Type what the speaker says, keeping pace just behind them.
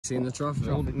Seeing the trophy?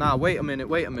 Nah, wait a minute,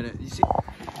 you see?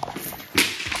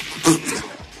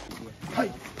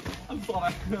 Hey, I'm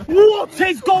sorry. What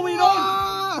is going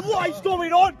on? What is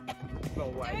going on? No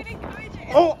way.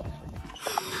 Oh!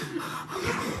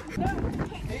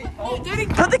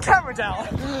 Get the camera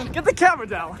down. Get the camera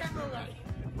down.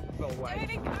 No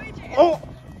way. Oh!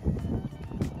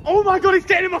 Oh my god, it's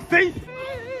getting in my face!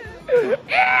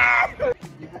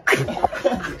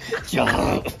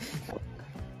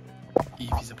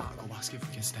 Evie's about to go ask if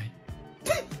we can stay.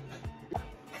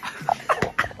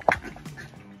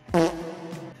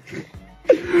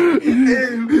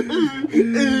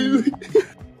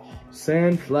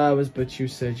 Sand flowers, but you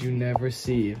said you never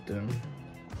received them.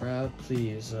 Proud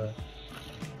pleaser.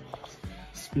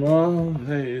 Small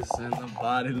face and the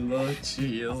body look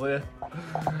cheesy.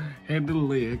 And the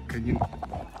leg, can you?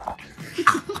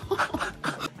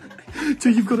 So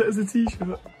you've got it as a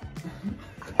t-shirt.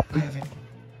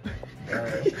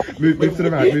 Move to the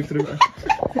right, move to the right.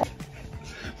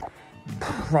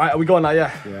 Right, are we going now?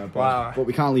 Yeah. Yeah, Wow. but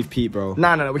we can't leave Pete, bro.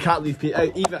 No, we can't leave Pete.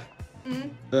 Hey, Eva.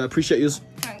 Appreciate yours.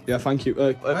 Thanks. Yeah, thank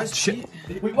you. Shit.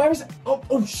 Wait, where is it?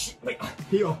 Oh shit. Wait.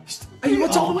 Peter. Hey,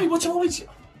 what's all the way? What's all the way? Is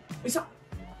that?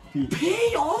 Pete.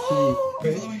 Pete. Oh.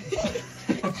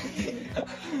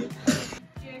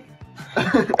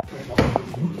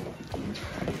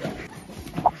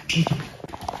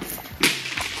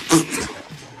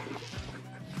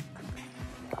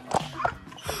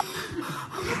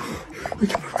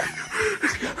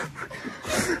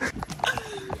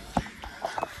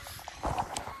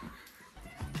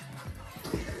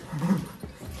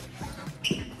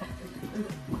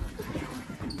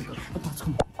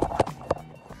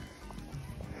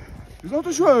 It's not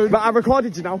the show. But I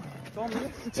recorded you now.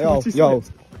 Yo.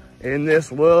 In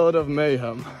this world of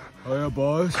mayhem. Oh yeah,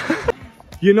 boys.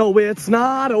 You know it's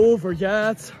not over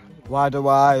yet. Why do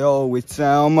I always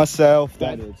tell myself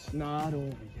that it's not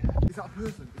over yet? Is that a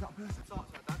person? Is that a person?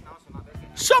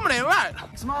 Somebody, right?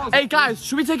 Hey guys,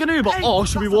 should we take an Uber or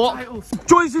should we walk?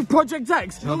 Join us Project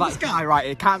X. You know that guy right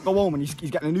here can't go home and he's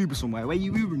getting an Uber somewhere. Where are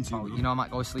you Ubering to? Oh, you know I might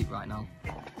go to sleep right now.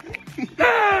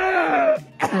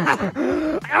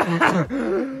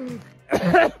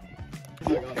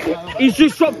 He's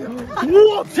just shot.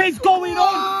 What is going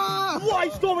on? What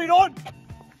is going on?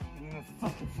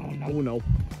 Oh no.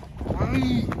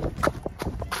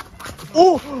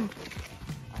 Oh!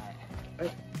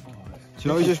 Do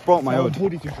you know he just broke my hood?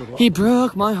 He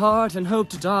broke my heart and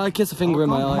hoped to die. Kiss a finger in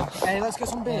my eye. Hey, let's get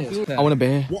some beers. I want a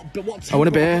beer. What I want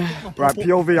a beer. Right,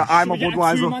 POV, I'm a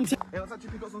Budweiser. Hey, let's actually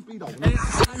pick up some speed. Hey,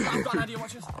 I've got an idea,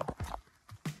 watch this.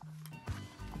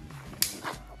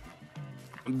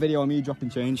 Video of me dropping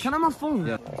change. Can I have my phone?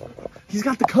 Yeah. He's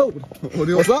got the code.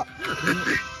 What's that?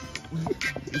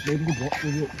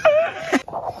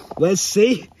 Let's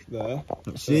see. There.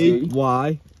 C,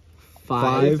 Y,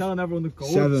 5, Telling everyone the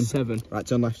code. 7. Right,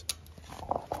 turn left.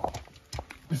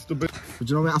 Do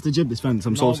you know we have to jib this fence?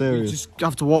 I'm so serious. You just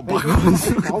have to walk backwards.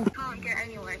 Can't get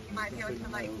anywhere. Might be able to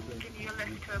like give you a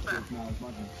lift to a bus.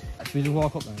 Should we just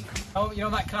walk up then? Oh, you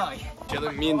know that guy?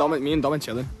 Chilling. Me and Dom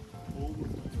chilling.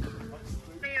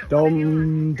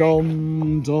 Dum.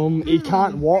 He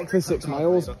can't walk for 6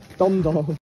 miles.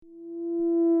 Dum.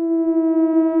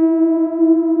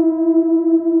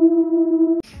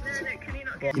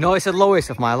 You know, it's the lowest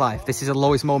of my life. This is the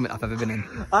lowest moment I've ever been in.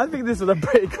 I think this was a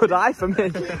pretty good eye for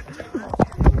me.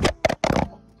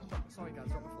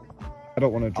 I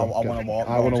don't want to drop. I want to walk.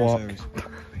 I want to walk.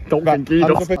 Don't think he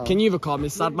does. Can you record me?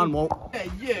 Sad man won't. Hey,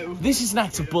 you. This is an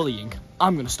act of bullying.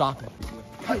 I'm going to stop it.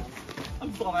 Hey,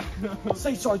 I'm sorry.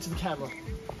 Say sorry to the camera.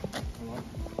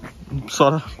 I'm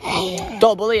sorry.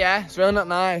 Don't bully, yeah? It's really not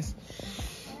nice.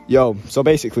 Yo, so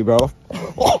basically, bro.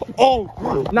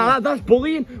 Nah, that's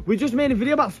bullying. We just made a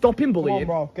video about stopping bullying.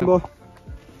 Come on, bro.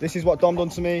 This is what Dom done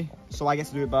to me, so I get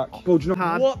to do it back. Bro, do you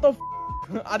know what the f?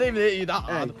 I didn't even hit you that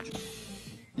hard.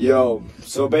 Yo,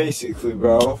 so basically,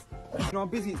 bro. You know how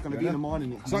busy it's going to be in the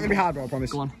morning. It's not going to be hard, bro, I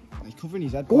promise. Go on. He's covering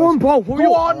his head. Go on, bro.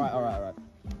 Go on. Alright.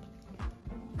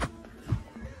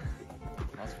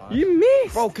 You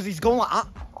missed. Bro, because he's going like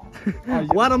that.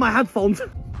 Why are my headphones?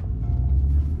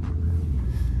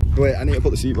 Wait, I need to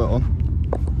put the seatbelt on.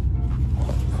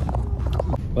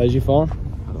 Where's your phone? I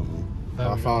don't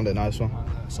know. I found it, nice one.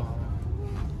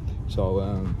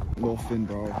 So, nothing,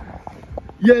 bro.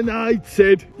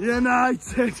 United.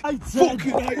 Fuck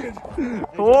United!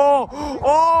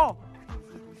 Oh.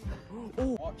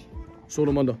 Show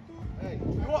them under. Hey,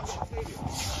 watch.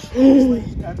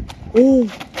 Oh.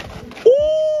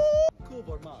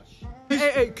 Coolboard marsh.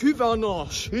 Hey, Cooper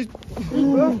Nosh. Whose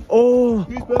Oh.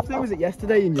 birthday was it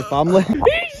yesterday in your family? He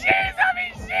shit him!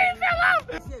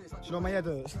 Do you know my head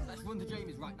hurts. Let's run to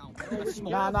Jamie's right now.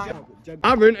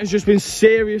 Aaron has just been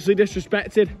seriously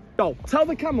disrespected. Go, tell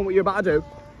the camera what you're about to do.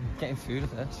 Getting food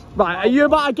of this. Right, are you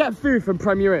about to get food from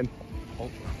Premier Inn?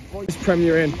 It's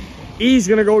Premier Inn. He's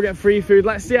gonna go get free food.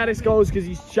 Let's see how this goes because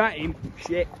he's chatting.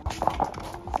 Shit.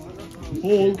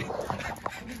 Oh.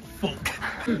 Fuck.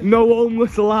 No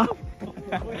homeless allowed.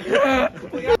 Do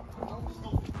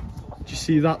you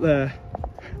see that there?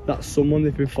 That's someone,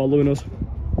 they've been following us.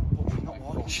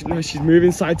 She's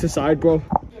moving side to side, bro.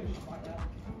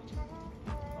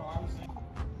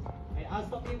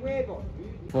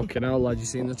 Fucking hell, lad, you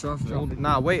seen the traffic?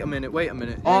 Nah, wait a minute.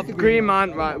 Off green,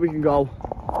 man. Right, we can go.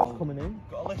 Coming in.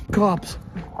 Cops.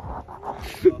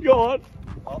 Go on.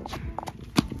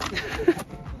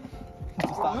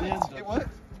 It worked.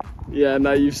 Yeah,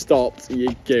 now you've stopped,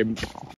 you gimp.